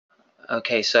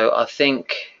Okay, so I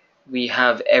think we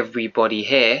have everybody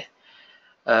here.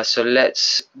 So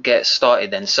let's get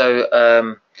started then.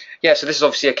 So yeah, so this is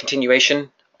obviously a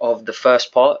continuation of the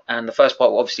first part, and the first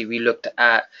part obviously we looked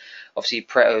at obviously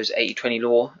Pareto's 80-20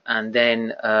 law, and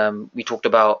then we talked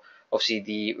about obviously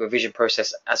the revision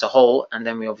process as a whole, and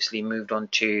then we obviously moved on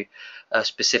to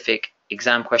specific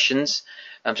exam questions.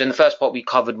 So in the first part we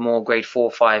covered more grade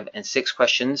 4, 5 and 6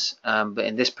 questions, but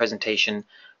in this presentation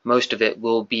most of it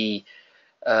will be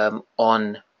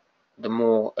on the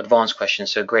more advanced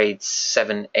questions, so grades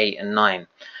 7, 8 and 9.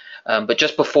 But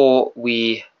just before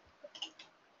we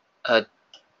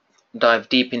dive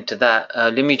deep into that,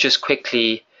 let me just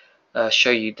quickly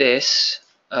show you this.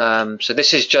 So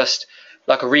this is just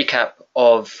like a recap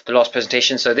of the last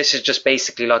presentation. So this is just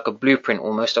basically like a blueprint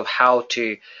almost of how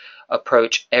to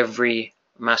approach every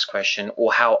maths question,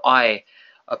 or how I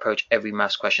approach every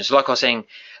maths question. So like I was saying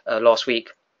last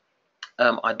week,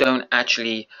 I don't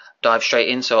actually dive straight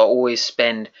in, so I always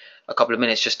spend a couple of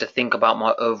minutes just to think about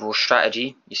my overall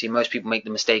strategy. You see, most people make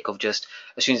the mistake of just,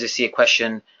 as soon as they see a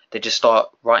question, they just start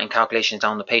writing calculations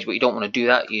down the page, but you don't want to do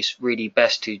that. It's really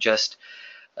best to just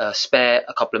spare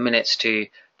a couple of minutes to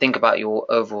think about your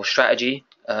overall strategy.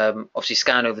 Obviously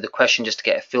scan over the question just to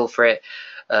get a feel for it,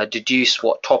 deduce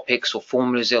what topics or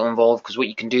formulas it will involve, because what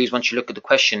you can do is once you look at the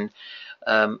question,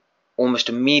 almost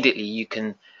immediately you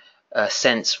can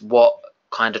sense what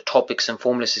kind of topics and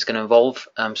formulas is going to involve.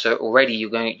 So already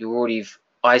you already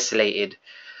isolated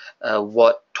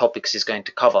what topics is going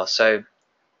to cover. So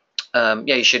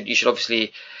yeah, you should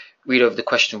obviously read over the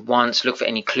question once, look for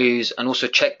any clues, and also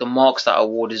check the marks that are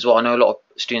awarded as well. I know a lot of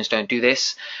students don't do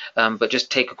this, but just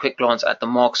take a quick glance at the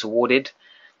marks awarded,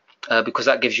 because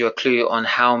that gives you a clue on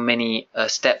how many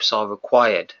steps are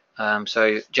required.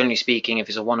 So generally speaking, if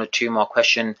it's a 1 or 2 mark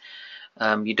question,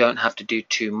 you don't have to do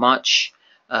too much.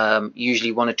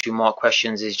 Usually 1 or 2 mark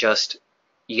questions is just,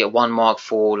 you get 1 mark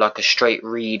for like a straight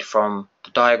read from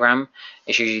the diagram.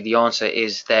 It's usually the answer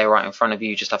is there right in front of you.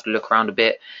 You just have to look around a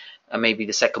bit, and maybe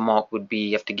the second mark would be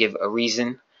you have to give a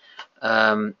reason.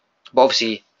 But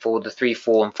obviously for the 3,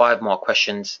 4 and 5 mark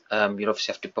questions, you'd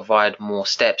obviously have to provide more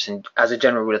steps, and as a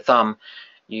general rule of thumb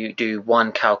you do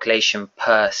 1 calculation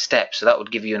per step, so that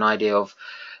would give you an idea of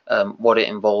what it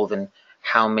involves and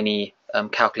how many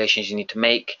calculations you need to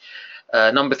make.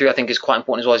 Number 3 I think is quite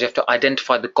important as well, is you have to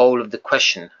identify the goal of the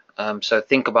question. So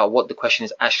think about what the question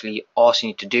is actually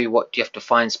asking you to do, what do you have to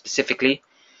find specifically,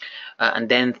 and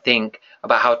then think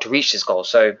about how to reach this goal.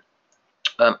 So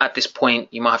at this point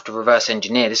you might have to reverse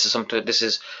engineer. This is something,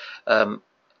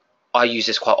 I use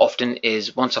this quite often,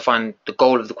 is once I find the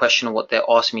goal of the question or what they're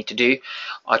asking me to do,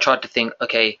 I try to think,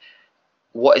 okay,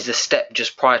 what is the step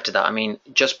just prior to that? I mean,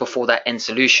 just before that end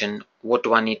solution, what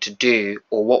do I need to do,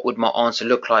 or what would my answer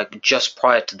look like just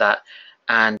prior to that,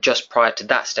 and just prior to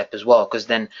that step as well? Because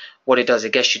then what it does,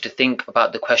 it gets you to think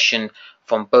about the question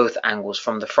from both angles,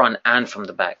 from the front and from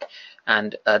the back,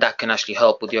 and that can actually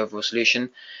help with the overall solution.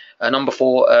 Number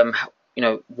 4, you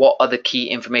know, what other key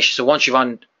information? So once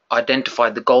you've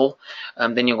identified the goal,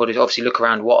 then you're going to obviously look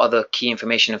around what other key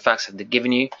information and facts have they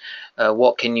given you.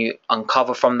 What can you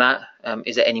uncover from that?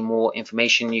 Is there any more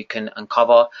information you can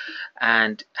uncover,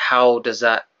 and how does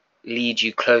that lead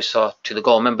you closer to the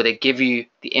goal? Remember, they give you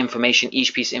the information,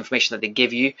 each piece of information that they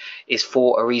give you is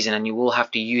for a reason, and you will have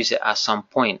to use it at some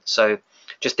point. So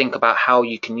just think about how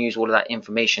you can use all of that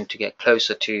information to get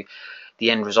closer to the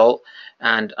end result.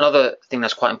 And another thing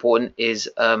that's quite important is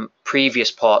previous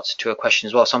parts to a question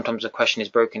as well. Sometimes a question is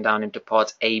broken down into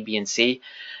parts A, B and C,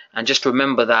 and just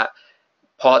remember that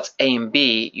parts A and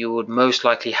B, you would most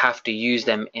likely have to use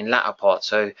them in latter parts.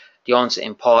 So the answer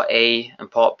in part A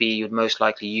and part B, you'd most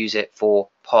likely use it for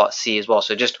part C as well.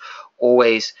 So just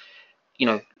always, you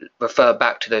know, refer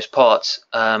back to those parts,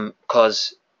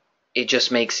 because it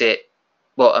just makes it,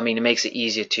 well, I mean, it makes it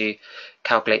easier to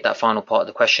calculate that final part of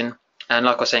the question. And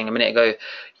like I was saying a minute ago,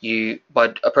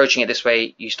 by approaching it this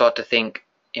way, you start to think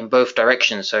in both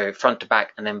directions, so front to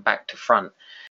back and then back to front.